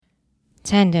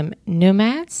Tandem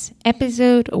Nomads,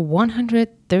 episode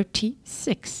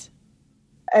 136.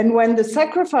 And when the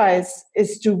sacrifice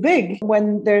is too big,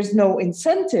 when there's no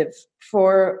incentive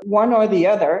for one or the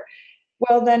other,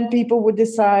 well, then people would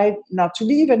decide not to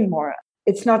leave anymore.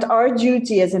 It's not our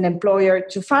duty as an employer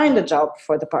to find a job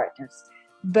for the partners.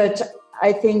 But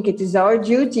I think it is our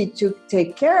duty to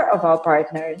take care of our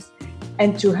partners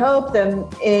and to help them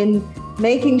in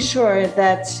making sure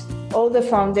that all the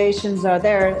foundations are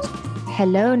there.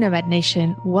 Hello, Nomad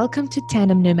Nation. Welcome to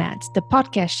Tandem Nomads, the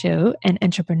podcast show and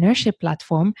entrepreneurship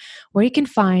platform where you can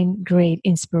find great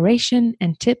inspiration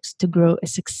and tips to grow a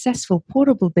successful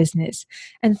portable business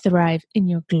and thrive in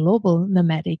your global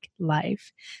nomadic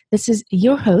life. This is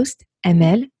your host,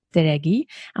 Amel Derragui.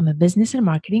 I'm a business and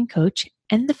marketing coach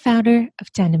and the founder of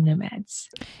Tandem Nomads.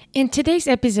 In today's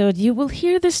episode, you will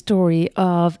hear the story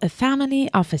of a family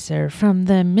officer from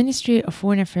the Ministry of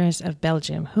Foreign Affairs of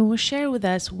Belgium who will share with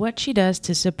us what she does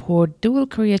to support dual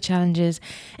career challenges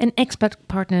and expat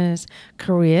partners'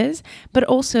 careers, but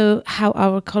also how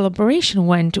our collaboration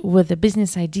went with the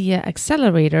Business Idea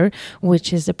Accelerator,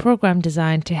 which is a program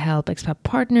designed to help expat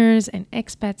partners and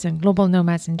expats and global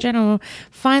nomads in general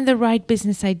find the right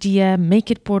business idea,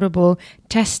 make it portable,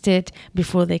 test it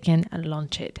before they can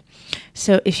launch it.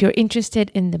 So if you're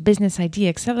interested in the Business Idea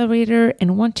Accelerator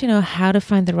and want to know how to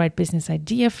find the right business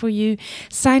idea for you,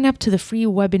 sign up to the free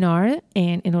webinar.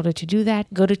 And in order to do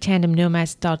that, go to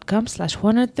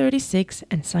tandemnomads.com/136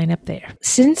 and sign up there.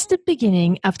 Since the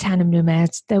beginning of Tandem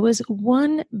Nomads, there was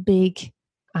one big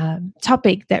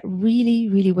topic that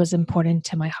really was important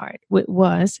to my heart. It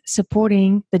was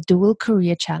supporting the dual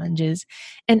career challenges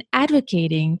and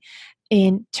advocating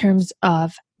in terms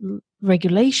of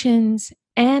regulations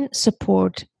and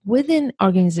support within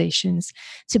organizations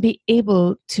to be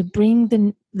able to bring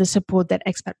the support that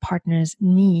expat partners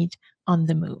need on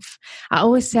the move. I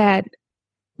always said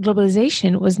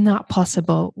globalization was not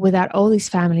possible without all these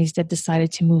families that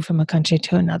decided to move from a country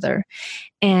to another.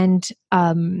 And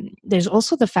there's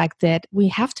also the fact that we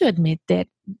have to admit that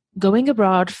going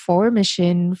abroad for a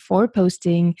mission, for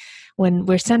posting, when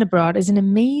we're sent abroad is an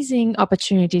amazing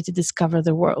opportunity to discover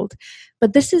the world.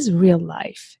 But this is real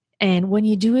life. And when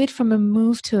you do it from a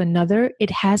move to another, it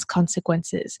has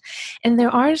consequences. And there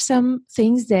are some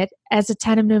things that, as a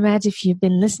Tandem Nomad, if you've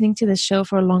been listening to the show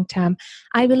for a long time,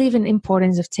 I believe in the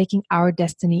importance of taking our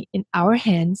destiny in our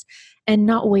hands and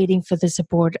not waiting for the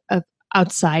support of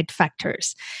outside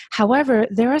factors. However,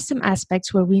 there are some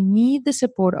aspects where we need the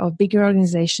support of bigger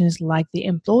organizations like the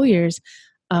employers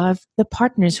of the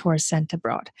partners who are sent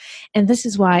abroad. And this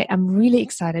is why I'm really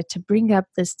excited to bring up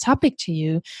this topic to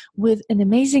you with an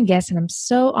amazing guest. And I'm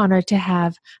so honored to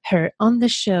have her on the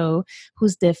show,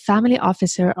 who's the family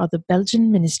officer of the Belgian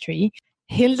ministry,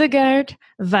 Hildegard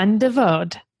van de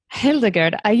Voorde.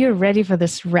 Hildegard, are you ready for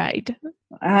this ride?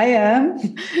 I am.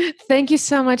 Thank you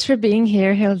so much for being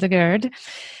here, Hildegard.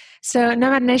 So,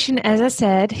 Nomad Nation, as I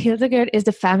said, Hildegard is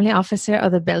the family officer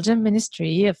of the Belgian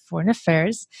Ministry of Foreign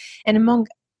Affairs. And among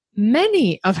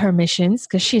many of her missions,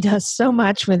 because she does so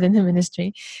much within the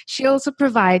ministry, she also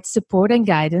provides support and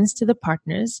guidance to the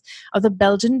partners of the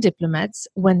Belgian diplomats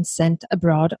when sent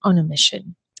abroad on a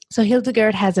mission. So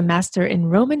Hildegard has a master in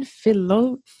Roman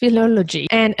philology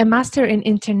and a master in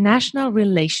international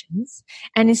relations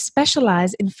and is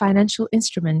specialized in financial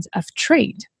instruments of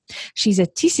trade. She's a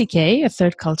TCK, a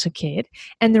third culture kid,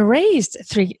 and raised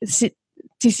 3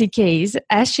 TCKs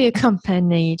as she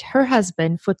accompanied her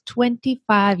husband for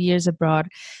 25 years abroad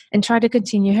and tried to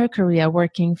continue her career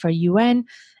working for UN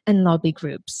and lobby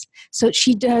groups. So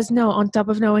she does know, on top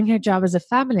of knowing her job as a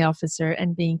family officer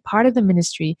and being part of the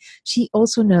ministry, she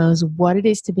also knows what it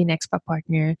is to be an expat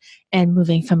partner and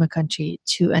moving from a country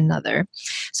to another.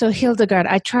 So Hildegard,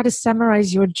 I try to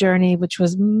summarize your journey, which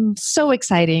was so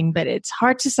exciting, but it's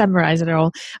hard to summarize it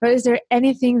all. Or is there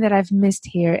anything that I've missed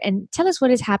here? And tell us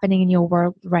what is happening in your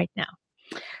world right now.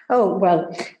 Oh, well,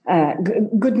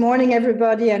 good morning,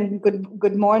 everybody, and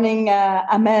good morning,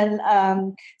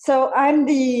 Amel. So I'm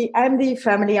the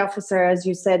family officer, as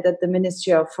you said, at the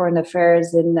Ministry of Foreign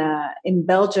Affairs in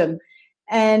Belgium,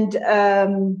 and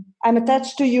I'm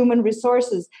attached to human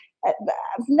resources.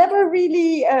 I've never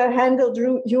really handled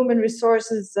human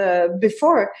resources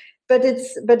before, but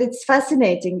it's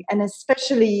fascinating, and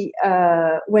especially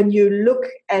when you look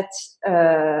at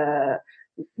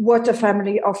what a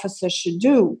family officer should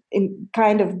do in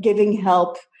kind of giving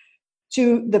help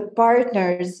to the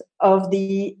partners of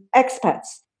the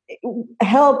expats.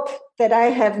 Help that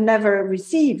I have never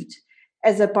received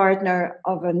as a partner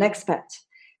of an expat.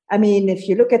 I mean, if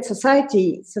you look at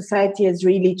society has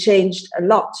really changed a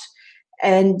lot.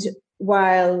 And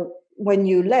while when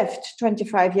you left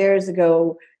 25 years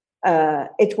ago,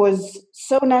 it was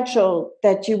so natural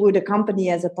that you would accompany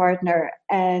as a partner,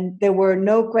 and there were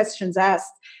no questions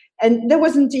asked. And the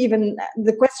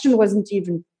question wasn't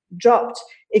even dropped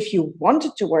if you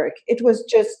wanted to work. It was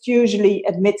just usually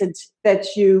admitted that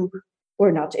you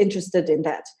were not interested in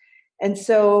that. And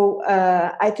so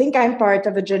I think I'm part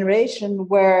of a generation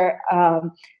where,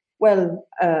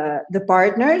 the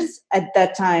partners at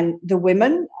that time, the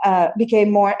women, became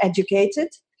more educated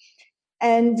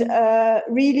and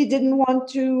really didn't want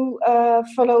to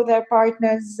follow their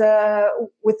partners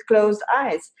with closed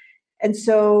eyes. And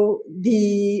so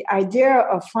the idea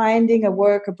of finding a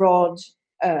work abroad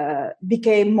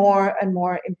became more and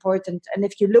more important. And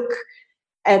if you look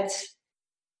at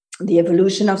the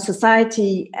evolution of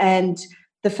society and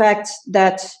the fact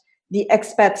that the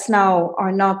expats now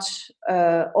are not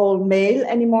all male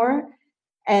anymore,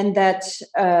 and that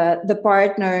the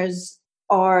partners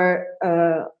are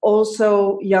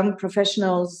also young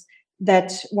professionals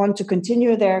that want to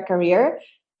continue their career,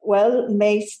 well,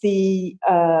 makes the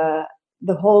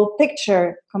whole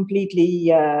picture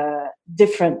completely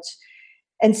different.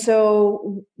 And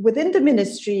so within the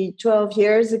ministry 12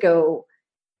 years ago,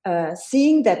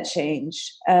 seeing that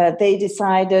change, they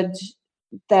decided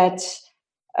that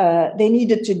they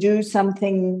needed to do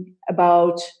something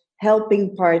about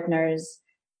helping partners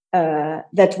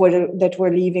that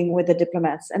were leaving with the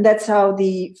diplomats, and that's how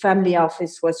the family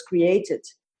office was created.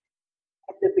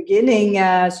 At the beginning,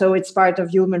 so it's part of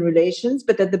human relations,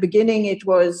 but at the beginning it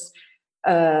was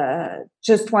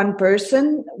just one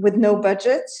person with no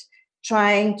budget,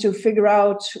 trying to figure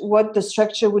out what the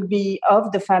structure would be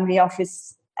of the family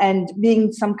office and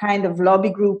being some kind of lobby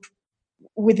group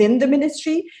within the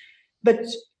ministry. But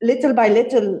little by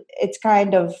little, it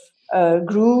kind of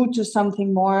grew to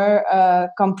something more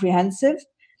comprehensive,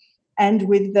 and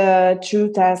with the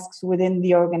true tasks within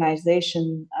the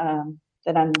organization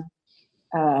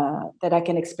that I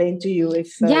can explain to you.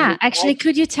 If actually,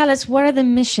 could you tell us what are the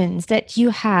missions that you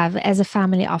have as a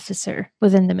family officer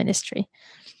within the ministry?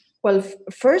 Well,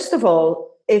 first of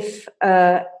all, if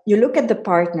you look at the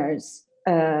partners,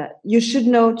 you should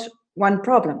note one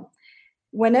problem.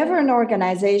 Whenever an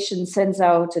organization sends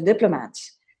out a diplomat,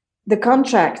 the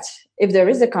contract, if there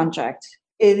is a contract,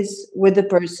 is with the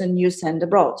person you send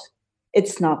abroad.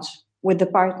 It's not with the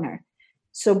partner.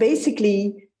 So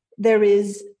basically, there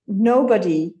is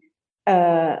nobody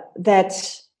that,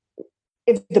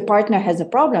 if the partner has a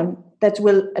problem, that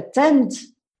will attend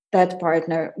that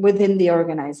partner within the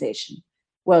organization.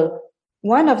 Well,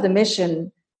 one of the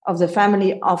mission of the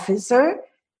family officer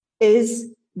is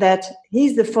that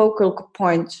he's the focal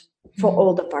point for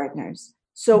all the partners.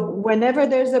 So whenever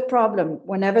there's a problem,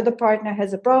 whenever the partner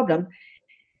has a problem,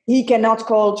 he cannot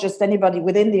call just anybody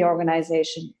within the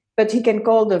organization, but he can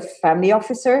call the family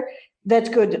officer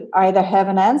that could either have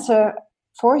an answer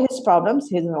for his problems,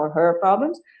 his or her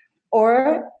problems,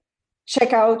 or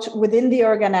check out within the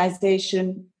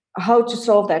organization how to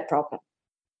solve that problem.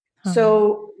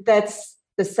 So that's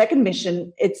the second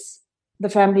mission. It's the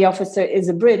family officer is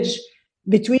a bridge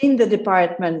between the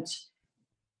department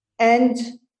and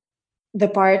the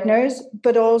partners,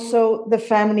 but also the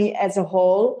family as a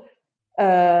whole,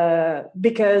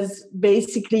 because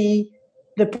basically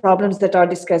the problems that are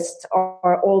discussed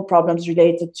are all problems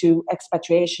related to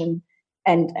expatriation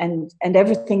and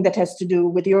everything that has to do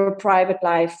with your private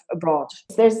life abroad.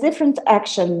 There's different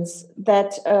actions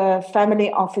that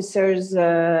family officers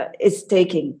is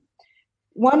taking.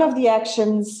 One of the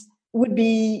actions would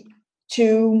be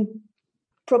to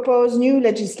propose new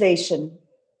legislation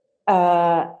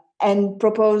and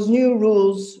propose new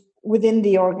rules within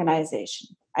the organization.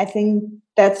 I think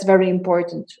that's very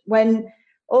important. When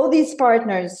all these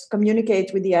partners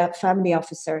communicate with the family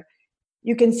officer,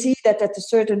 you can see that at a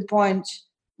certain point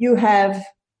you have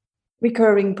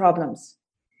recurring problems.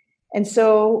 And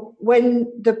so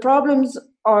when the problems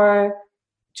are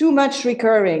too much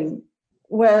recurring,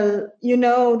 well, you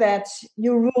know that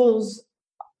your rules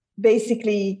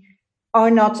basically are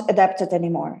not adapted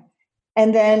anymore.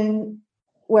 And then,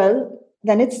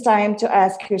 then it's time to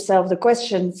ask yourself the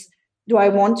questions, do I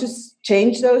want to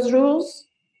change those rules?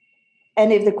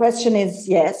 And if the question is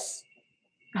yes,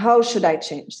 how should I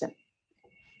change them?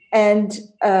 And,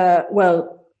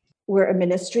 we're a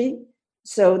ministry,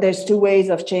 so there's two ways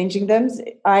of changing them.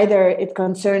 Either it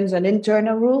concerns an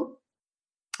internal rule,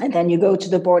 and then you go to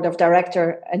the board of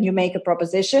directors and you make a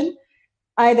proposition.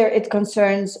 Either it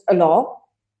concerns a law,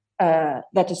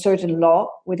 that a certain law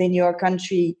within your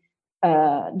country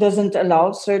doesn't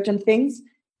allow certain things.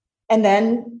 And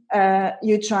then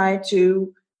you try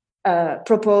to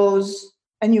propose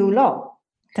a new law.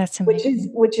 That's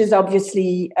amazing. Which is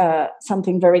obviously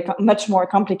something much more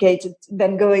complicated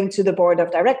than going to the board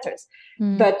of directors.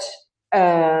 But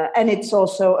and it's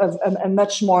also a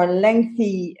much more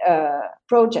lengthy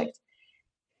project.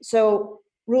 So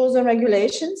rules and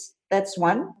regulations, that's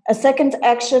one. A second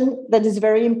action that is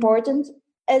very important,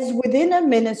 as within a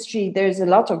ministry, there's a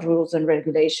lot of rules and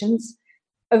regulations.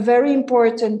 A very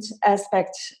important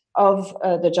aspect of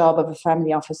the job of a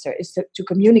family officer is to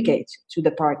communicate to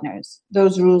the partners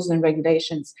those rules and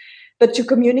regulations, but to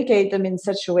communicate them in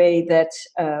such a way that,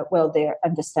 they're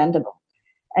understandable.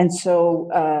 And so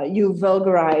you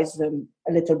vulgarize them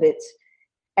a little bit,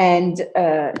 and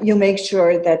you make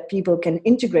sure that people can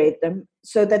integrate them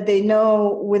so that they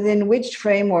know within which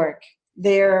framework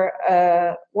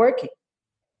they're working.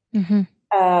 Mm-hmm.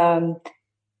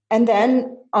 And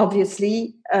then,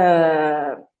 obviously,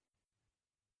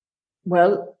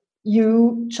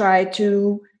 you try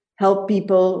to help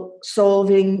people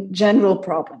solving general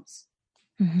problems.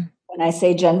 Mm-hmm. When I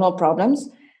say general problems,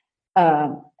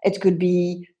 it could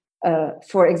be,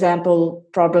 for example,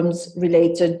 problems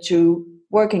related to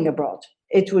working abroad.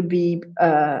 It would be,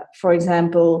 for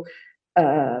example,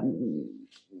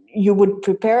 you would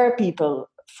prepare people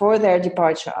for their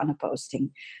departure on a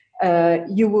posting.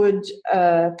 You would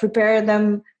prepare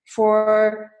them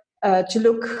for to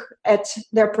look at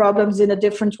their problems in a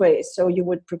different way. So you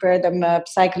would prepare them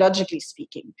psychologically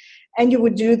speaking. And you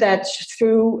would do that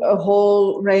through a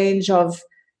whole range of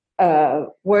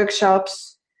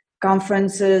workshops,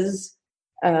 conferences.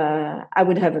 I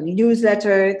would have a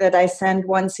newsletter that I send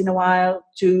once in a while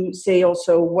to say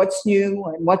also what's new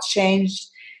and what's changed,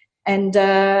 and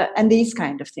these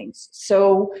kind of things.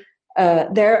 So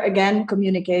there again,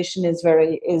 communication is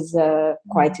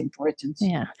quite important.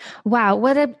 Yeah. Wow.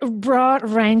 What a broad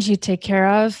range you take care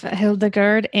of,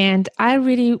 Hildegard. And I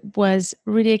was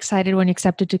really excited when you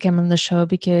accepted to come on the show,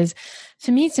 because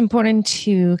for me, it's important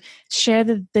to share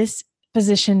that this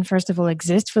position, first of all,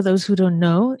 exists. For those who don't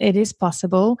know, it is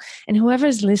possible. And whoever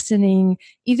is listening,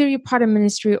 either you're part of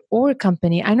ministry or a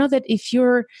company, I know that if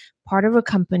you're part of a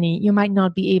company, you might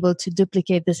not be able to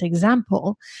duplicate this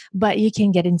example, but you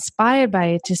can get inspired by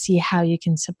it to see how you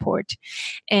can support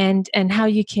and how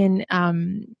you can,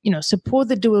 support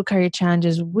the dual career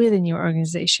challenges within your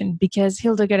organization. Because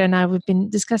Hildegard and I, we've been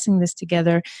discussing this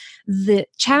together, the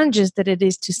challenges that it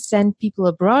is to send people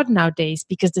abroad nowadays,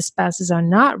 because the spouses are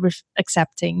not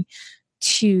accepting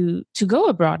to go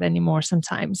abroad anymore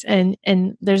sometimes. And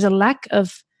there's a lack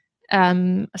of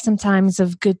sometimes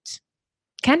of good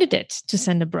candidates to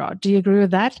send abroad. Do you agree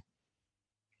with that?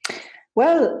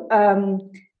 Well,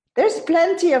 there's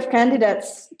plenty of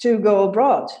candidates to go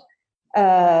abroad.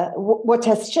 What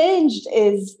has changed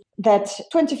is that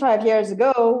 25 years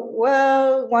ago,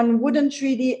 one wouldn't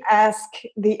really ask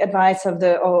the advice of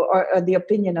or the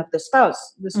opinion of the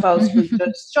spouse. The spouse would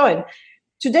just join.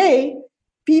 Today,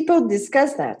 people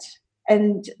discuss that.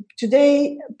 And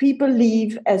today, people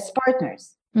leave as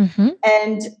partners. Mm-hmm.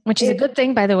 And which is a good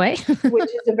thing, by the way. Which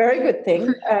is a very good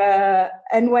thing.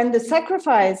 And when the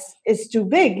sacrifice is too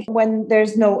big, when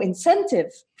there's no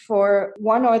incentive for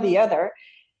one or the other,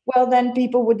 well, then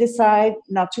people would decide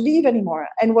not to leave anymore.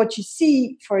 And what you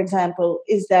see, for example,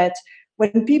 is that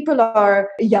when people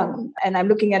are young, and I'm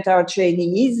looking at our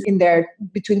trainees in their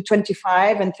between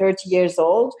 25 and 30 years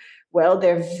old, well,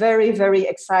 they're very, very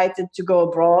excited to go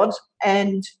abroad.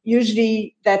 And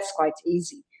usually that's quite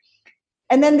easy.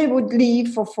 And then they would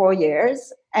leave for 4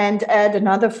 years and add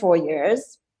another 4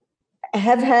 years,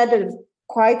 have had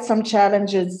quite some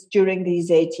challenges during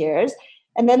these 8 years.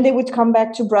 And then they would come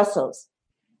back to Brussels.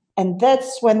 And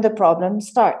that's when the problem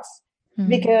starts. Mm-hmm.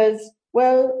 Because,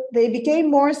 they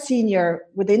became more senior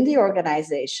within the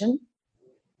organization.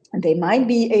 And they might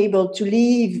be able to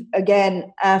leave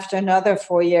again after another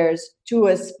 4 years to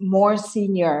a more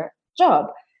senior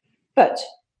job. But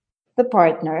the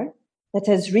partner that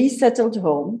has resettled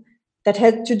home, that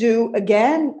had to do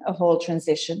again a whole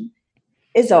transition,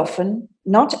 is often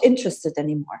not interested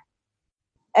anymore.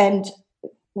 And,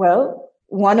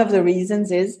 one of the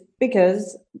reasons is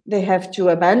because they have to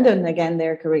abandon again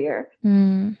their career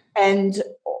and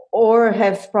or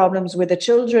have problems with the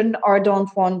children, or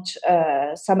don't want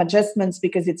some adjustments,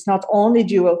 because it's not only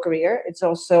dual career, it's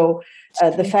also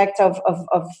the fact of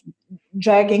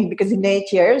dragging, because in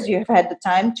 8 years you have had the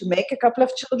time to make a couple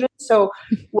of children. So,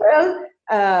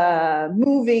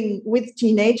 moving with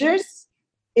teenagers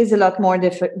is a lot more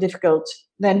difficult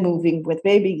than moving with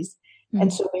babies.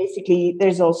 And so basically,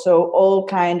 there's also all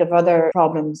kind of other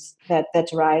problems that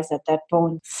arise at that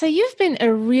point. So you've been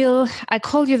a real, I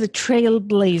call you the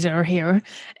trailblazer here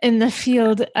in the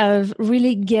field of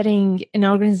really getting an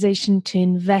organization to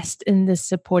invest in the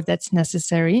support that's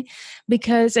necessary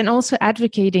and also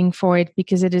advocating for it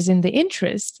because it is in the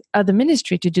interest of the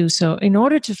ministry to do so in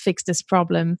order to fix this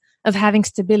problem of having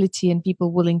stability and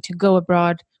people willing to go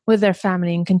abroad with their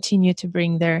family and continue to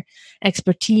bring their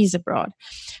expertise abroad.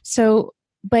 So,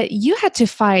 but you had to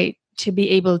fight to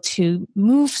be able to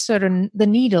move the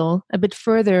needle a bit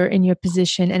further in your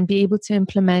position and be able to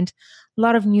implement a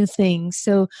lot of new things.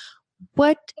 So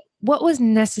what was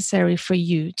necessary for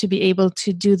you to be able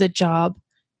to do the job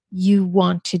you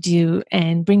want to do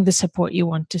and bring the support you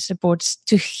want to support,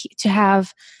 to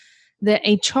have the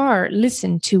HR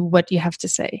listen to what you have to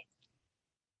say?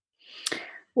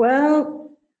 Well,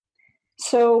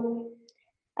 so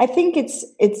I think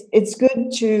it's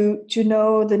good to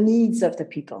know the needs of the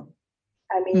people.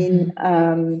 I mean,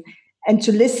 and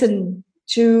to listen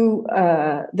to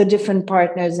the different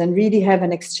partners and really have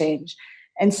an exchange.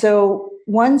 And so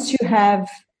once you have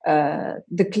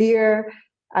the clear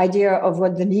idea of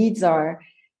what the needs are,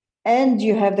 and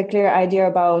you have the clear idea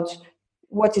about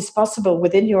what is possible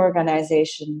within your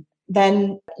organization,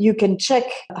 then you can check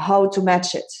how to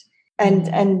match it.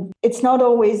 And it's not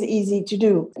always easy to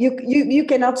do. You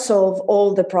cannot solve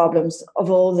all the problems of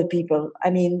all the people.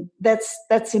 I mean,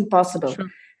 that's impossible. Sure.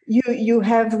 You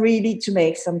have really to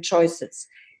make some choices.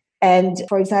 And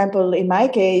for example, in my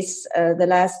case, the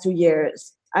last 2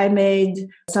 years, I made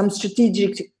some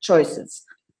strategic choices.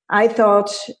 I thought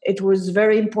it was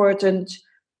very important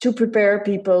to prepare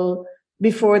people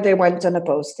before they went on a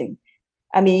posting.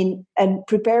 I mean, and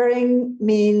preparing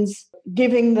means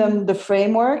giving them the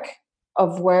framework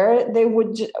of what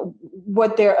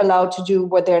they're allowed to do,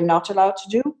 what they're not allowed to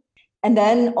do, and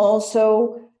then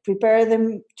also prepare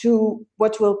them to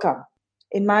what will come.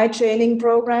 In my training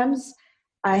programs,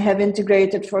 I have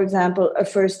integrated, for example, a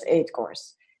first aid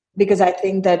course, because I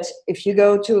think that if you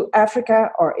go to Africa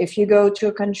or if you go to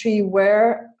a country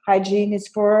where hygiene is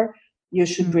poor, you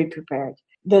should be prepared.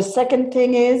 The second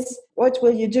thing is, what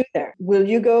will you do there? Will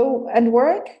you go and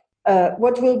work?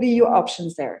 What will be your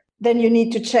options there? Then you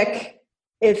need to check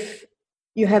if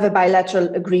you have a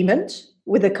bilateral agreement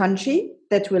with a country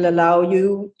that will allow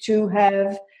you to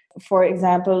have, for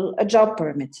example, a job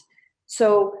permit.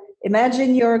 So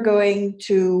imagine you're going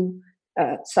to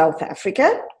South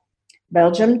Africa.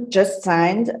 Belgium just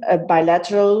signed a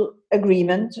bilateral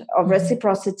agreement of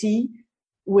reciprocity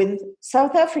with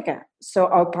South Africa. So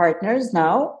our partners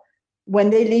now, when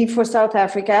they leave for South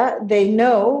Africa, they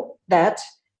know that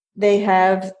they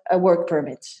have a work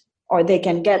permit, or they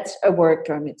can get a work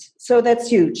permit. So that's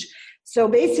huge. So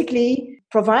basically,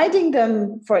 providing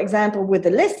them, for example, with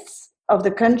the lists of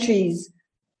the countries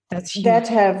that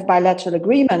have bilateral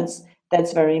agreements,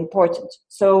 that's very important.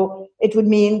 So it would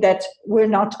mean that we're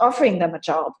not offering them a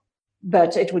job,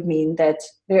 but it would mean that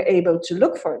they're able to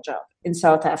look for a job in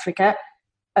South Africa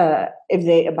if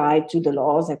they abide to the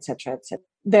laws, etc., etc.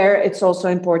 There, it's also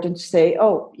important to say,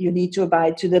 oh, you need to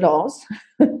abide to the laws.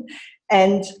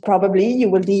 And probably you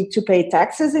will need to pay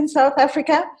taxes in South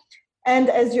Africa. And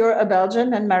as you're a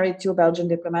Belgian and married to a Belgian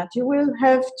diplomat, you will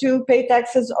have to pay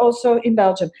taxes also in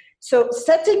Belgium. So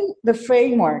setting the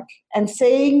framework and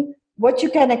saying what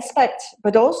you can expect,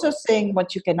 but also saying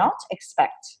what you cannot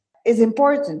expect is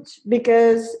important,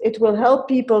 because it will help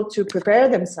people to prepare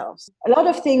themselves. A lot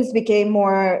of things became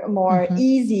more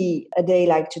easy a day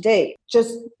like today,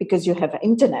 just because you have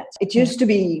internet. It used to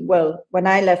be, well, when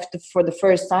I left for the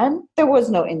first time, there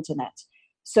was no internet.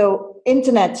 So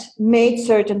internet made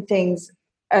certain things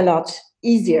a lot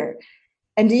easier.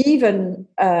 And even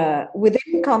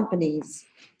within companies,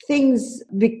 things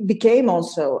became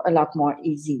also a lot more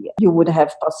easy. You would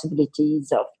have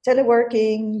possibilities of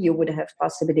teleworking. You would have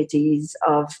possibilities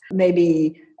of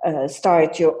maybe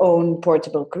start your own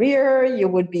portable career. You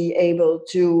would be able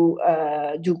to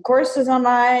do courses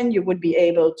online. You would be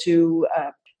able to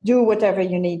do whatever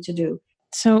you need to do.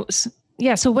 So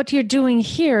what you're doing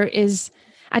here is,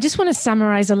 I just want to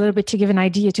summarize a little bit to give an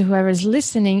idea to whoever is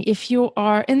listening. If you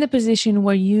are in the position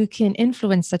where you can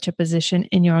influence such a position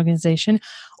in your organization,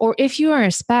 or if you are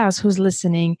a spouse who's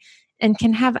listening and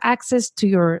can have access to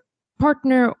your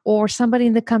partner or somebody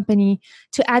in the company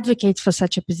to advocate for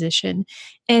such a position.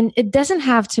 And it doesn't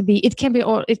have to be, it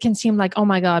can seem like, oh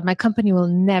my God, my company will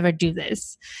never do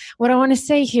this. What I want to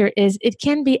say here is it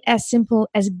can be as simple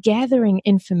as gathering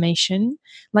information,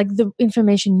 like the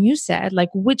information you said, like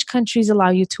which countries allow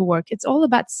you to work. It's all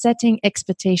about setting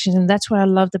expectations. And that's what I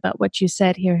loved about what you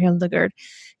said here, Hildegard.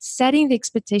 Setting the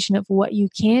expectation of what you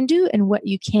can do and what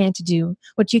you can't do,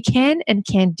 what you can and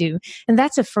can't do. And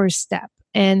that's a first step.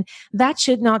 And that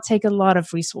should not take a lot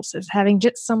of resources. Having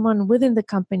just someone within the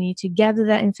company to gather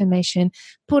that information,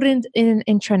 put it in an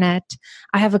intranet.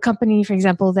 I have a company, for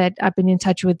example, that I've been in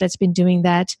touch with that's been doing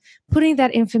that, putting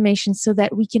that information so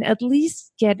that we can at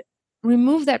least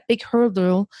remove that big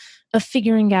hurdle of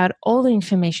figuring out all the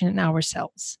information in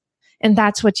ourselves. And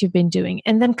that's what you've been doing.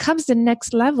 And then comes the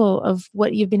next level of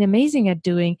what you've been amazing at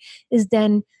doing is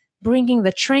then bringing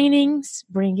the trainings,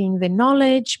 bringing the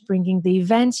knowledge, bringing the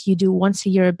events. You do once a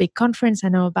year a big conference. I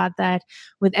know about that,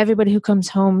 with everybody who comes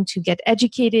home to get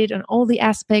educated on all the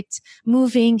aspects,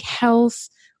 moving, health,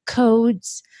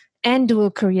 codes, and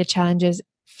dual career challenges,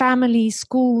 family,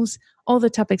 schools, all the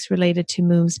topics related to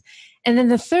moves. And then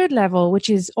the third level, which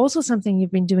is also something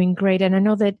you've been doing great. And I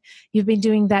know that you've been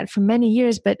doing that for many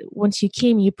years, but once you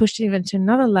came, you pushed it even to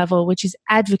another level, which is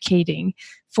advocating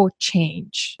for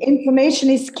change. Information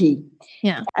is key.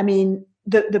 Yeah. I mean,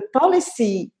 the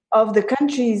policy of the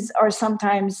countries are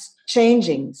sometimes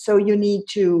changing. So you need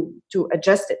to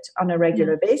adjust it on a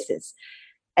regular basis.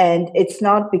 And it's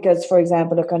not because, for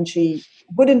example, a country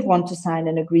wouldn't want to sign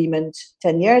an agreement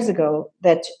 10 years ago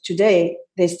that today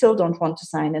they still don't want to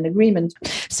sign an agreement.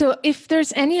 So if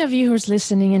there's any of you who's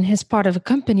listening and is part of a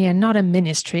company and not a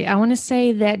ministry, I want to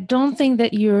say that don't think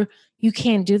that you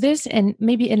can't do this. And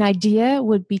maybe an idea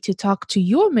would be to talk to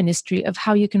your ministry of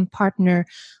how you can partner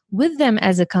with them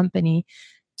as a company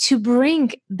to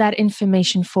bring that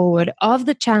information forward of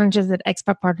the challenges that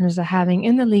expat partners are having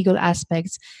in the legal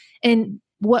aspects and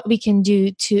what we can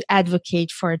do to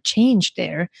advocate for a change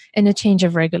there and a change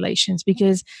of regulations.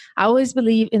 Because I always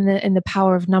believe in the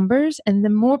power of numbers, and the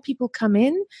more people come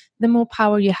in, the more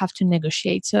power you have to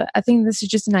negotiate. So I think this is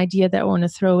just an idea that I want to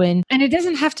throw in. And it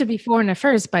doesn't have to be foreign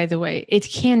affairs, by the way. It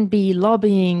can be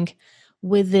lobbying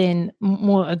within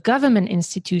more a government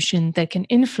institution that can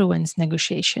influence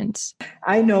negotiations.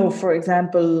 I know, for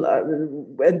example,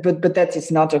 but that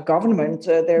is not a government.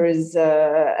 There is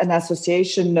an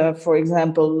association, for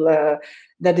example,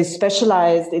 that is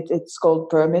specialized. It's called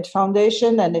Permit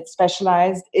Foundation, and it's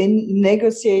specialized in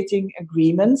negotiating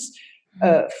agreements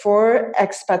for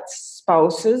expat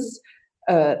spouses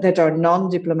that are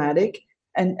non-diplomatic.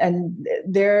 And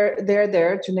they're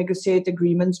there to negotiate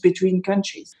agreements between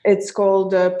countries. It's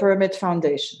called Permit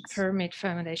Foundation. Permit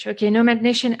Foundation. Okay, Nomad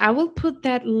Nation, I will put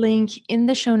that link in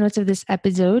the show notes of this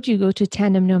episode. You go to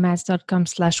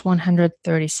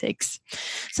tandemnomads.com/136.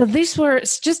 So these were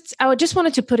I just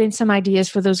wanted to put in some ideas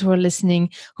for those who are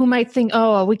listening who might think,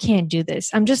 oh, we can't do this.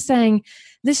 I'm just saying,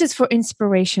 this is for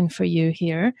inspiration for you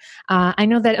here. I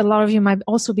know that a lot of you might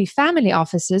also be family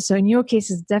offices. So in your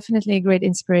case, it's definitely a great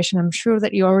inspiration. I'm sure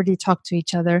that you already talk to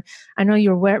each other. I know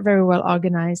you're very well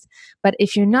organized. But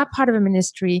if you're not part of a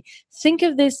ministry, think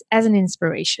of this as an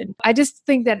inspiration. I just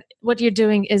think that what you're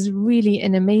doing is really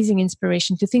an amazing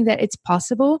inspiration to think that it's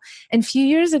possible. And a few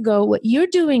years ago, what you're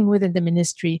doing within the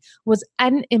ministry was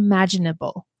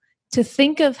unimaginable. To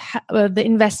think of the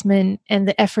investment and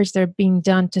the efforts that are being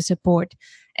done to support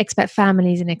expat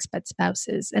families and expat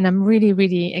spouses. And I'm really,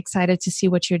 really excited to see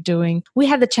what you're doing. We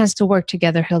had the chance to work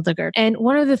together, Hildegard. And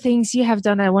one of the things you have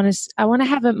done, I want to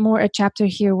have a chapter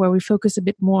here where we focus a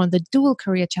bit more on the dual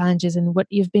career challenges and what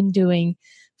you've been doing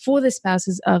for the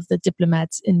spouses of the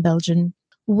diplomats in Belgium,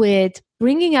 with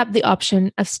bringing up the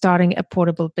option of starting a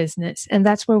portable business. And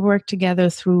that's where we work together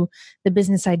through the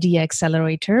Business Idea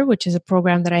Accelerator, which is a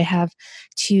program that I have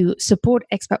to support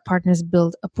expat partners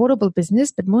build a portable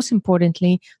business, but most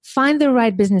importantly, find the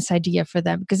right business idea for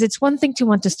them. Because it's one thing to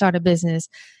want to start a business.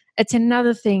 It's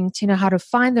another thing to know how to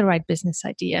find the right business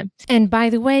idea. And by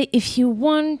the way, if you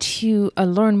want to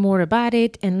learn more about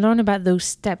it and learn about those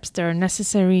steps that are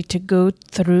necessary to go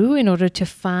through in order to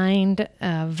find,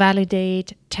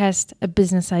 validate, test a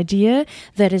business idea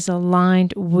that is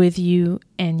aligned with you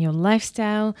and your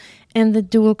lifestyle and the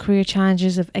dual career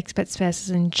challenges of expat spouses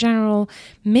in general,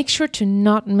 make sure to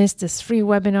not miss this free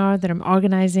webinar that I'm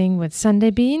organizing with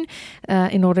Sundaybean.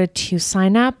 In order to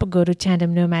sign up, go to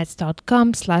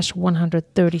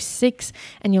tandemnomads.com/136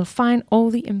 and you'll find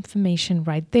all the information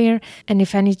right there. And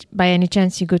if by any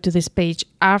chance you go to this page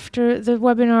after the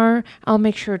webinar, I'll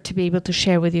make sure to be able to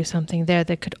share with you something there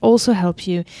that could also help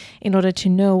you in order to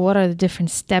know what are the different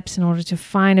steps in order to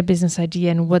find a business idea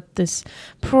and what this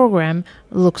program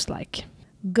looks like.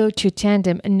 Go to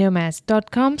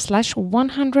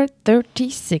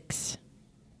tandemnomads.com/136.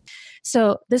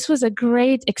 So this was a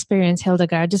great experience,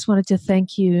 Hildegard. I just wanted to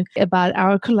thank you about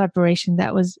our collaboration.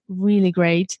 That was really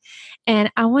great. And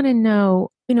I want to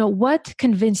know, what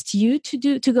convinced you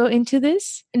to go into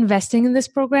this, investing in this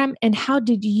program, and how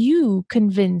did you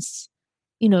convince,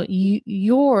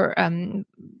 the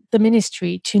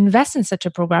ministry to invest in such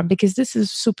a program? Because this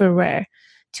is super rare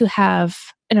to have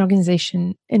an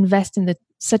organization invest in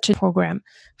such a program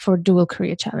for dual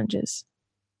career challenges.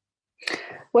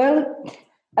 Well,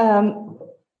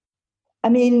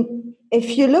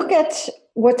 if you look at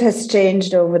what has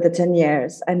changed over the 10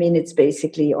 years, it's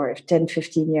basically, or 10,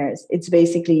 15 years, it's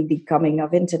basically the coming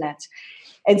of internet.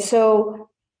 And so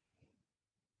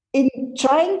in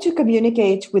trying to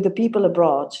communicate with the people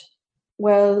abroad,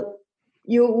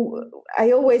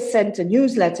 I always sent a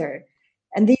newsletter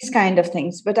and these kind of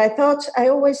things, but I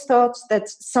always thought that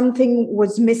something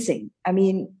was missing.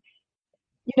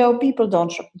 People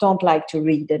don't like to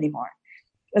read anymore.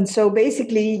 And so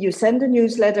basically you send a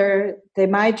newsletter, they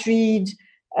might read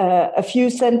a few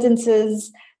sentences.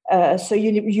 So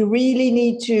you really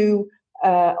need to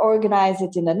organize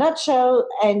it in a nutshell,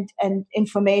 and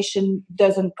information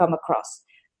doesn't come across.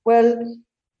 Well,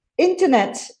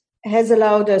 internet has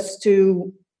allowed us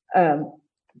to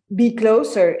be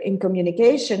closer in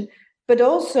communication, but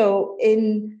also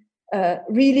in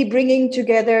really bringing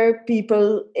together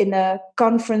people in a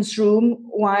conference room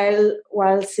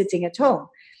while sitting at home.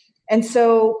 And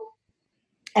so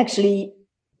actually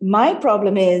my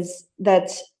problem is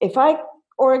that if I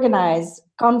organize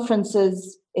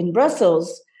conferences in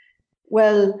Brussels,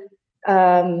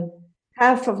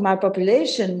 half of my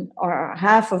population or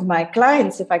half of my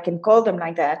clients, if I can call them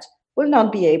like that, will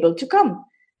not be able to come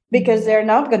because they're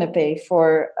not going to pay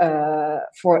for a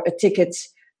ticket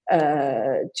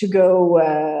to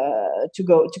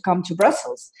come to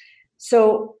Brussels.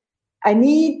 So I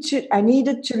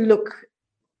needed to look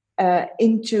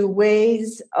into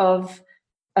ways of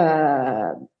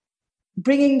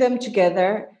bringing them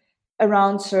together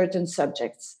around certain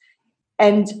subjects.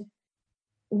 And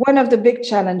one of the big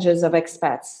challenges of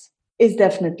expats is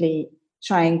definitely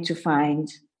trying to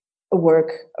find a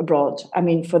work abroad.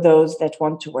 For those that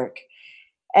want to work.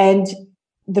 And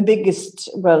the biggest,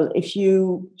 if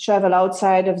you travel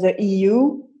outside of the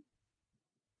EU,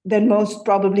 then most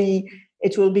probably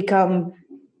it will become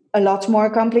a lot more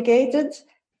complicated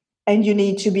and you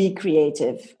need to be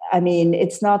creative.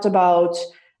 It's not about,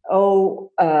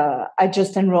 I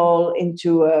just enroll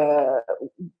into a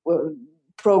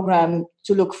program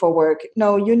to look for work.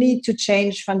 No, you need to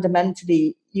change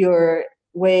fundamentally your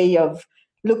way of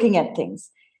looking at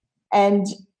things. And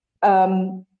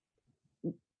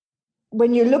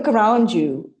when you look around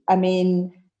you,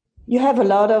 you have a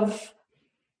lot of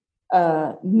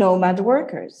nomad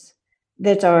workers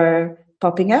that are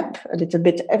popping up a little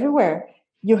bit everywhere.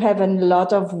 You have a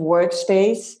lot of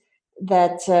workspace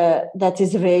that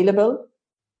is available.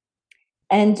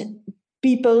 And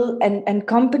people and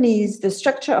companies, the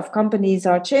structure of companies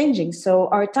are changing. So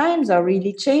our times are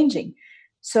really changing.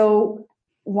 So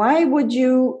why would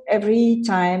you every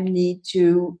time need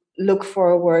to look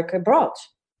for work abroad?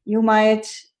 You might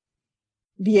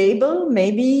be able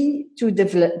maybe to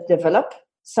develop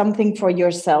something for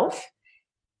yourself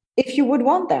if you would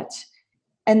want that.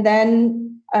 And then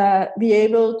be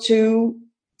able to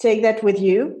take that with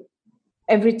you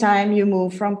every time you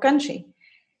move from country.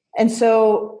 And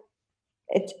so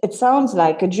it sounds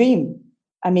like a dream.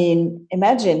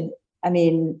 Imagine,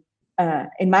 in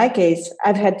my case,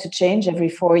 I've had to change every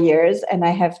 4 years, and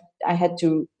I had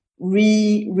to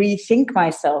rethink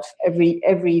myself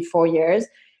every 4 years,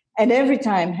 and every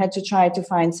time had to try to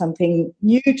find something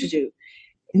new to do.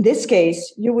 In this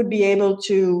case, you would be able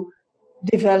to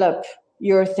develop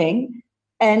your thing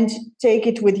and take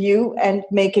it with you and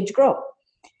make it grow.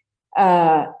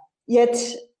 Yet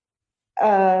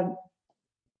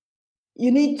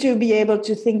you need to be able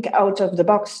to think out of the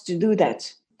box to do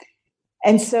that.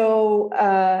 And so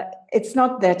it's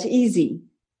not that easy.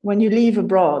 When you leave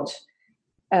abroad,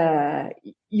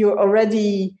 you're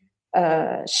already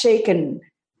shaken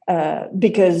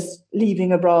because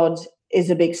leaving abroad is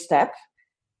a big step.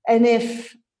 And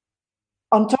if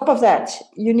on top of that,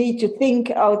 you need to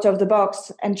think out of the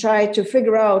box and try to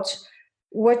figure out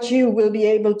what you will be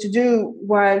able to do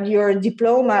while your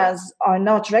diplomas are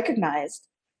not recognized,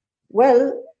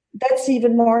 well, that's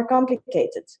even more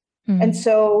complicated. And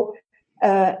so,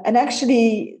 and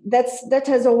actually, that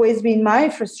has always been my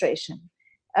frustration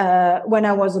when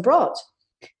I was abroad.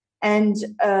 And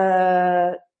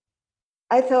I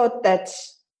thought that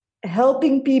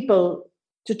helping people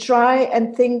to try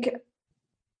and think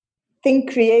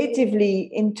creatively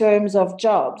in terms of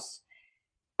jobs,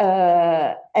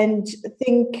 and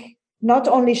think not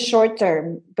only short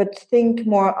term, but think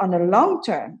more on a long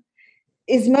term,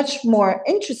 is much more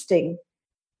interesting.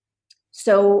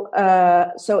 So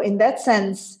in that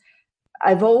sense,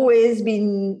 I've always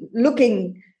been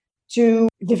looking to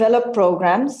develop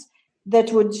programs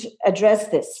that would address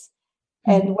this.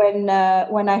 And when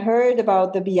I heard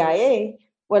about the BIA,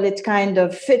 well, it kind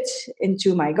of fit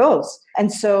into my goals.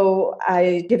 And so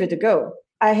I give it a go.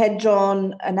 I had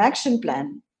drawn an action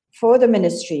plan for the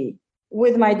ministry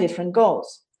with my different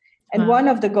goals. And one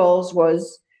of the goals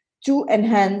was to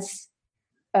enhance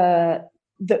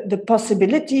the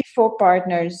possibility for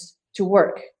partners to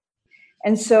work.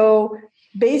 And so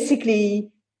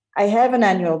basically, I have an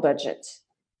annual budget.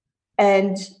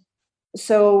 And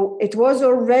so it was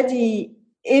already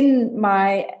in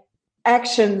my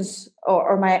actions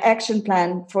or my action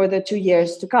plan for the 2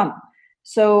 years to come.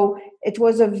 So it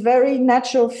was a very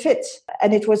natural fit,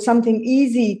 and it was something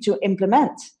easy to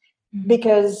implement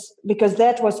because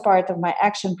that was part of my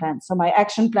action plan. So my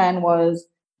action plan was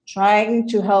trying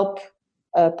to help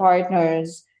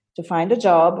partners to find a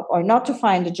job or not to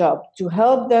find a job, to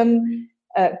help them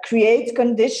create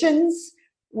conditions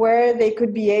where they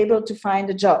could be able to find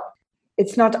a job.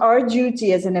 It's not our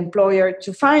duty as an employer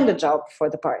to find a job for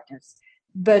the partners,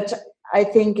 but I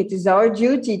think it is our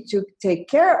duty to take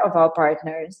care of our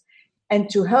partners and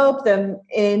to help them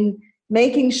in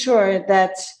making sure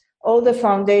that all the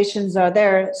foundations are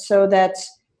there so that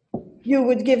you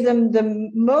would give them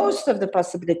the most of the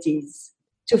possibilities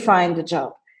to find a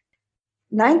job.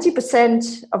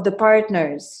 90% of the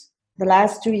partners, the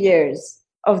last 2 years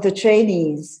of the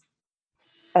trainees,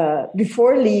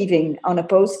 before leaving on a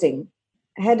posting,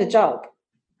 had a job.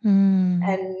 And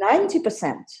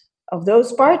 90% of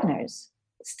those partners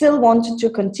still wanted to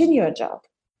continue a job.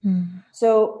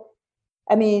 So,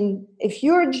 I mean, if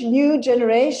your new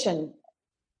generation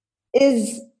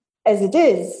is as it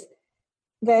is,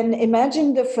 then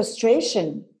imagine the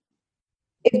frustration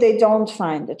if they don't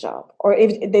find a job or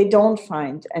if they don't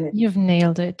find anything. You've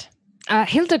nailed it.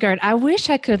 Hildegard, I wish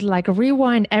I could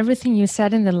rewind everything you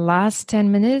said in the last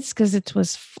 10 minutes because it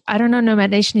was, I don't know,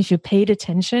 Nomad Nation, if you paid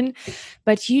attention,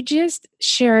 but you just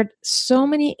shared so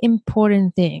many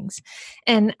important things.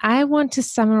 And I want to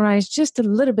summarize just a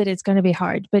little bit. It's going to be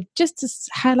hard, but just to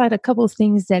highlight a couple of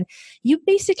things that you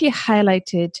basically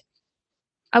highlighted.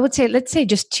 I would say, let's say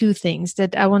just two things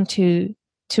that I want to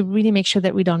really make sure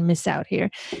that we don't miss out here.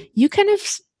 You kind of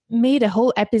made a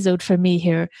whole episode for me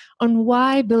here on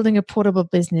why building a portable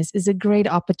business is a great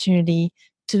opportunity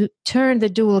to turn the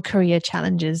dual career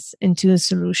challenges into a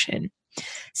solution.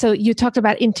 So you talked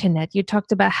about internet, you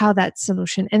talked about how that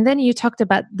solution, and then you talked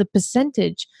about the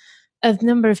percentage of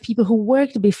number of people who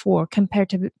worked before compared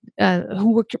to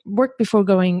who worked before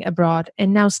going abroad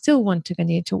and now still want to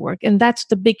continue to work. And that's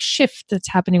the big shift that's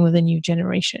happening with the new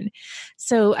generation.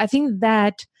 So I think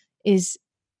that is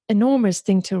enormous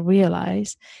thing to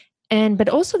realize. But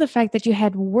also the fact that you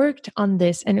had worked on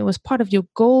this and it was part of your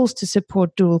goals to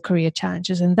support dual career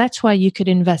challenges. And that's why you could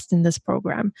invest in this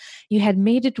program. You had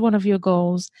made it one of your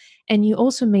goals, and you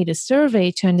also made a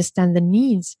survey to understand the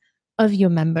needs of your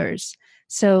members.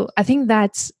 So I think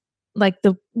that's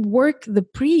the work,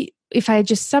 if I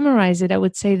just summarize it, I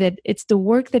would say that it's the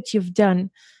work that you've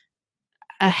done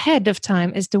ahead of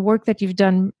time, is the work that you've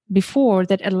done before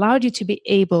that allowed you to be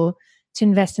able to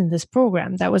invest in this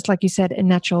program. That was, like you said, a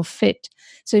natural fit.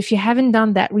 So if you haven't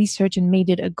done that research and made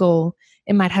it a goal,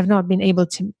 it might have not been able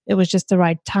to, it was just the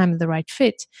right time, the right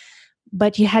fit.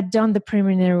 But you had done the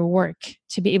preliminary work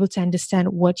to be able to understand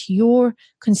what your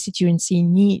constituency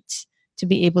needs to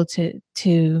be able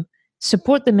to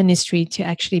support the ministry to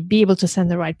actually be able to send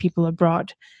the right people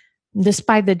abroad,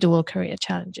 despite the dual career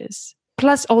challenges.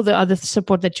 Plus all the other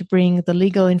support that you bring, the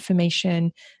legal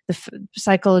information, the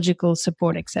psychological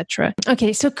support, etc.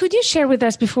 Okay, so could you share with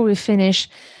us before we finish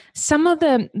some of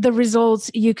the results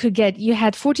you could get? You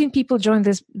had 14 people join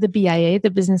the BIA,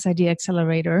 the Business Idea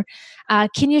Accelerator.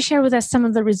 Can you share with us some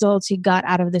of the results you got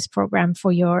out of this program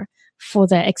for your for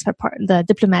the the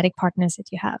diplomatic partners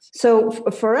that you have? So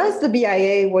for us, the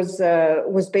BIA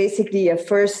was basically a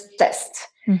first test,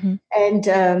 and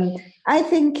I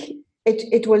think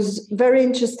it was very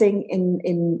interesting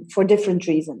in for different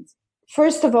reasons.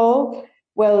 First of all,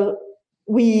 well,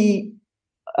 we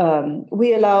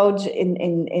allowed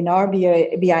in our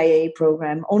BIA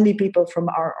program only people from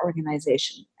our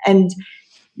organization, and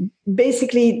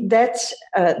basically that's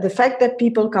the fact that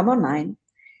people come online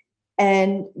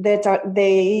and that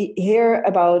they hear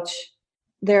about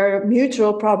their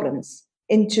mutual problems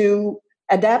into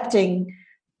adapting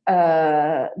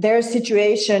their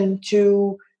situation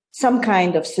to some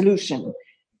kind of solution,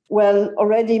 well,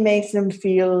 already makes them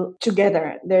feel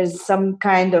together. There's some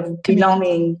kind of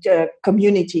belonging,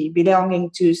 community, belonging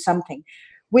to something,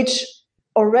 which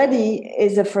already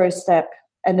is a first step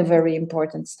and a very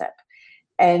important step.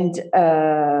 And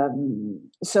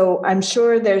so I'm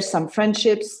sure there's some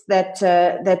friendships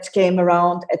that came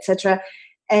around, etc.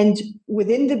 And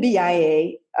within the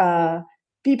BIA,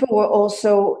 people were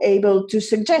also able to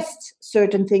suggest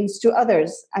certain things to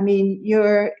others. I mean,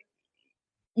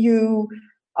 you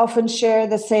often share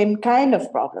the same kind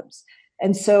of problems,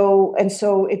 and so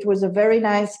it was a very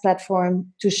nice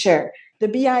platform to share. The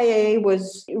BIA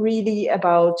was really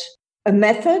about a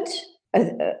method,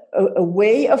 a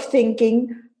way of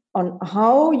thinking on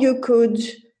how you could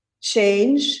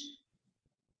change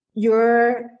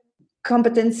your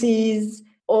competencies,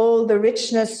 all the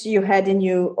richness you had in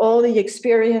you, all the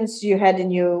experience you had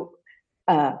in you,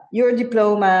 your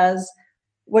diplomas,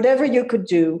 whatever you could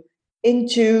do,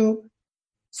 into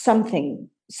something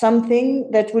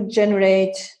that would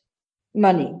generate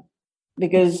money.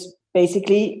 Because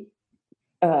basically,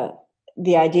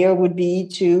 the idea would be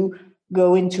to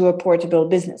go into a portable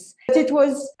business. But it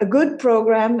was a good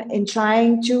program in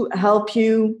trying to help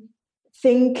you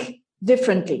think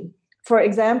differently. For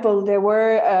example, there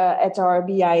were at our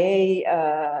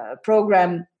BIA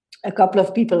program a couple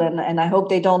of people, and I hope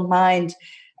they don't mind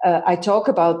I talk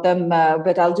about them,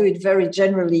 but I'll do it very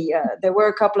generally. There were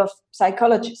a couple of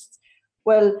psychologists.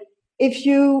 Well, if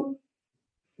you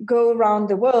go around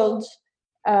the world,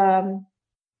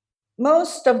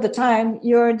 most of the time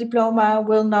your diploma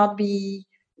will not be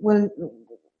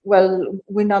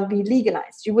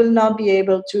legalized. You will not be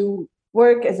able to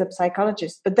work as a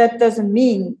psychologist, but that doesn't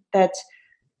mean that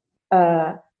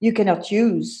you cannot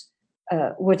use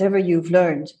whatever you've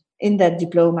learned in that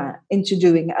diploma into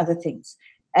doing other things.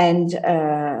 And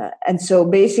so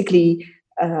basically,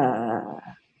 in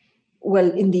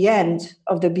the end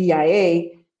of the BIA,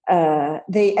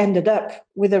 they ended up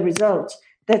with a result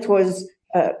that was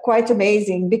quite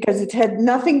amazing, because it had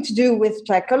nothing to do with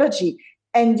psychology,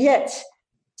 and yet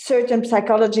certain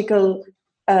psychological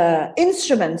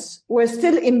instruments were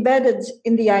still embedded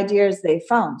in the ideas they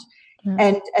found.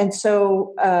 And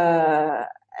so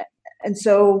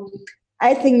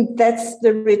I think that's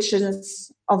the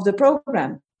richness of the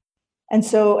program. And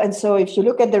so if you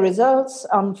look at the results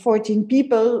on 14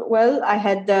 people, well, I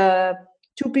had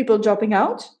 2 people dropping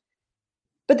out,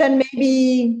 but then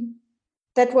maybe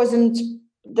that wasn't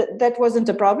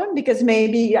a problem, because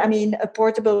maybe, I mean, a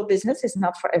portable business is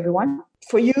not for everyone.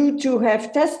 For you to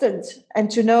have tested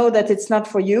and to know that it's not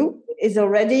for you is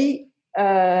already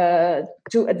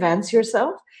to advance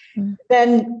yourself.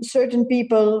 Then certain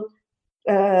people,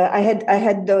 I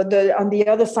had the on the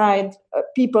other side,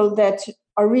 people that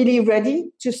are really ready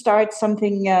to start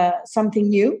something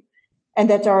new, and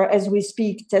that are, as we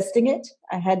speak, testing it.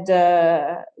 I had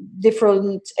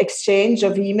different exchange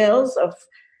of emails of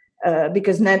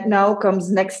because now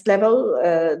comes next level,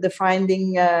 the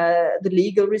finding the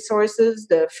legal resources,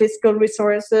 the fiscal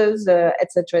resources,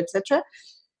 etc., etc.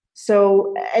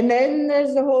 So, and then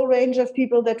there's the whole range of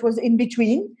people that was in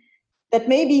between, that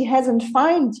maybe hasn't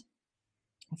found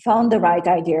the right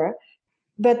idea,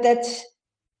 but that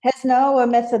has now a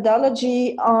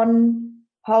methodology on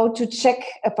how to check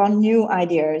upon new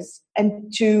ideas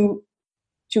and to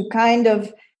kind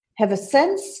of have a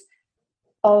sense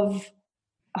of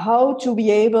how to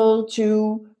be able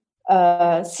to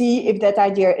see if that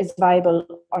idea is viable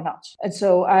or not. And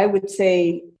so I would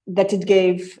say that it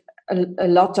gave a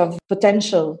lot of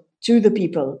potential to the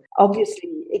people. Obviously,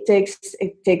 it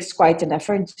takes quite an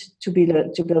effort to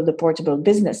build a portable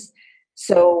business.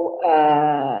 So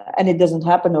and it doesn't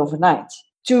happen overnight.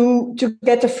 To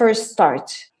get a first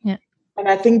start. Yeah. And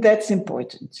I think that's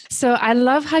important. So I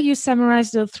love how you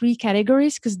summarize the 3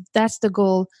 categories, because that's the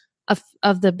goal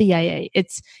of the BIA.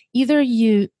 It's either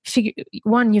you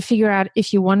figure out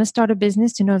if you want to start a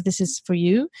business to know if this is for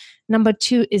you. Number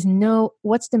two is know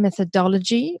what's the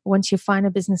methodology once you find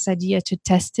a business idea to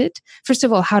test it. First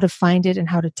of all, how to find it and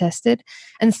how to test it.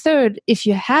 And third, if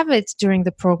you have it during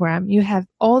the program, you have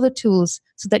all the tools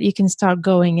so that you can start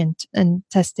going and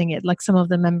testing it, like some of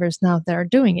the members now that are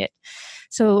doing it.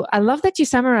 So I love that you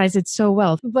summarize it so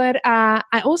well. But I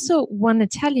also want to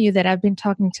tell you that I've been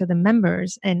talking to the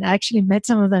members, and I actually met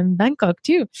some of them in Bangkok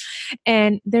too.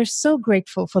 And they're so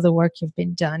grateful for the work you've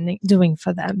been doing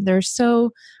for them. They're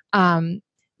so,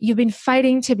 you've been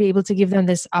fighting to be able to give them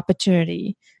this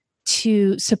opportunity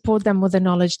to support them with the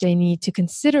knowledge they need to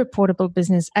consider portable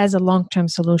business as a long-term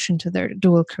solution to their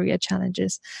dual career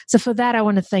challenges. So for that, I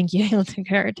want to thank you,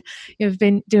 Hildegard. You've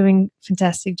been doing a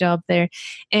fantastic job there.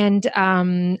 And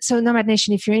so Nomad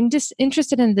Nation, if you're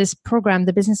interested in this program,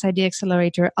 the Business Idea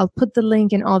Accelerator, I'll put the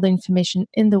link and all the information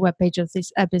in the webpage of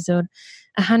this episode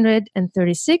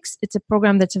 136. It's a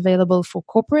program that's available for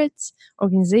corporates,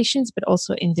 organizations, but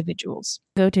also individuals.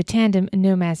 Go to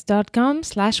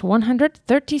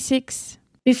tandemnomads.com/136.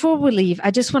 Before we leave,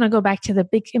 I just want to go back to the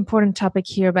big important topic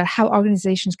here about how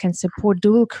organizations can support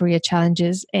dual career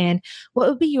challenges. And what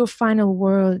would be your final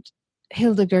word,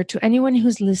 Hildegard, to anyone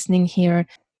who's listening here?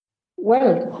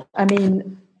 Well, I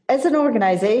mean, as an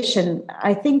organization,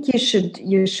 I think you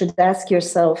should ask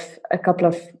yourself a couple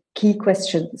of key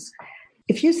questions.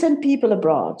 If you send people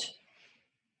abroad,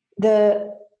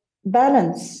 the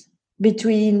balance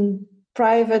between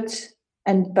private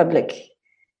and public,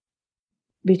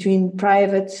 between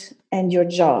private and your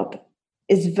job,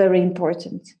 is very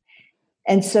important.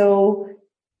 And so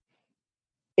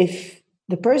if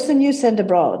the person you send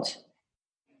abroad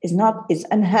is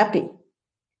unhappy,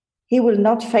 he will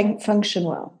not function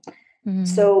well. Mm-hmm.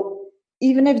 So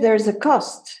even if there's a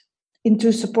cost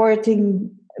into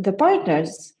supporting the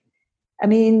partners, I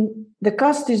mean, the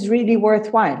cost is really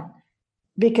worthwhile,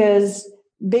 because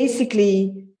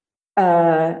basically,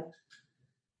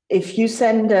 if you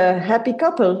send a happy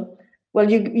couple, well,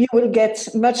 you will get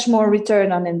much more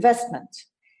return on investment.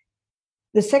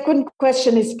 The second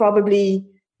question is probably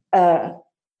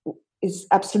is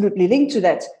absolutely linked to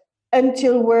that.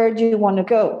 Until where do you want to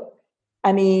go?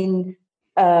 I mean,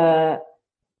 and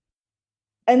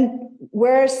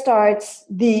where starts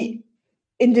the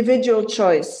individual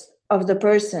choice of the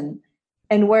person,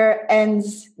 and where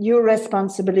ends your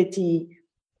responsibility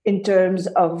in terms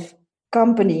of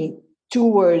company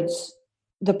towards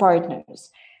the partners?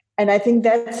 And I think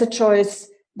that's a choice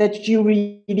that you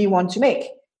really want to make.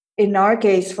 In our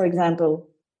case, for example,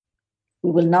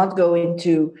 we will not go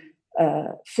into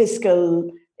fiscal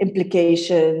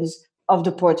implications of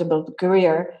the portable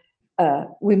career.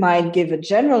 We might give a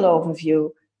general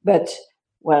overview, but,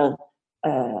 well,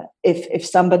 if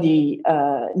somebody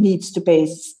needs to pay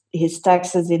his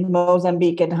taxes in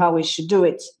Mozambique and how he should do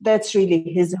it, that's really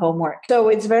his homework. So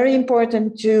it's very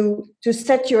important to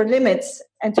set your limits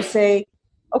and to say,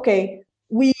 okay,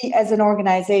 we as an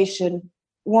organization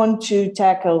want to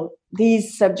tackle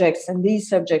these subjects, and we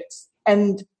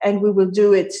will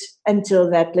do it until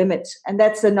that limit. And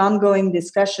that's an ongoing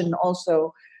discussion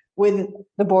also with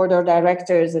the board of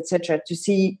directors, etc.,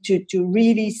 to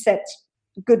really set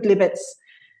good limits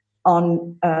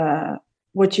on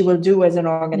what you will do as an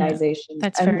organization,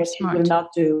 that's and very what smart. you will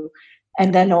not do.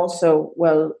 And then also,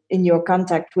 well, in your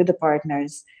contact with the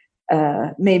partners,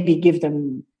 maybe give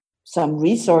them some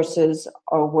resources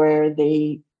or where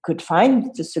they could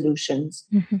find the solutions,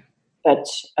 but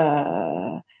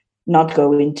not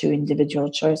go into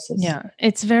individual choices. Yeah,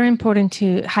 it's very important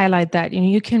to highlight that.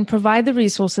 You can provide the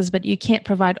resources, but you can't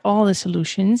provide all the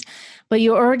solutions. But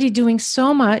you're already doing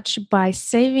so much by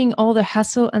saving all the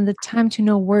hassle and the time to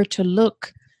know where to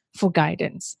look for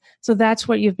guidance. So that's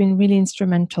what you've been really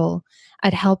instrumental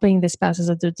at helping the spouses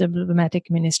of the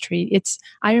diplomatic ministry.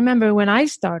 I remember when I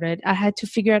started, I had to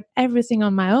figure out everything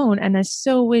on my own, and I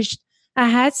so wished I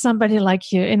had somebody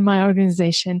like you in my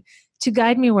organization to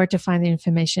guide me where to find the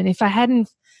information. If I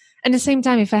hadn't, at the same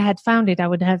time, if I had found it, I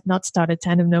would have not started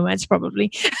Tandem Nomads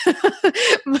probably.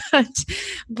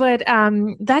 but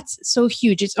that's so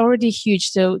huge. It's already huge.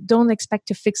 So don't expect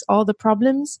to fix all the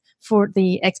problems for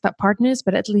the expat partners,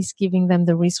 but at least giving them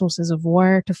the resources of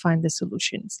where to find the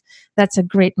solutions. That's a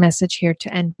great message here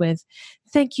to end with.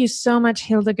 Thank you so much,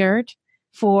 Hildegard,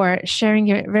 for sharing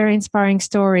your very inspiring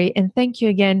story. And thank you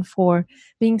again for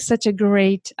being such a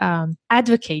great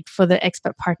advocate for the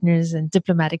expat partners and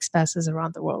diplomatic spouses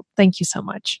around the world. Thank you so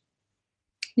much.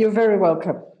 You're very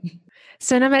welcome.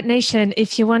 So Nomad Nation,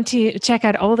 if you want to check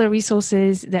out all the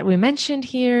resources that we mentioned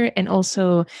here and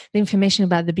also the information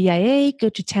about the BIA, go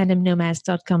to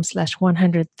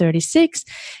tandemnomads.com/136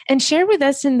 and share with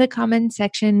us in the comment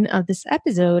section of this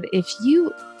episode if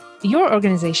your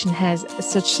organization has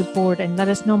such support, and let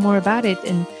us know more about it.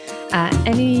 And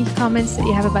any comments that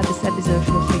you have about this episode,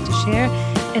 feel free to share.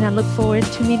 And I look forward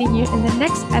to meeting you in the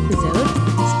next episode.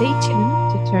 Stay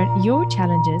tuned to turn your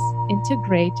challenges into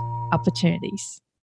great opportunities.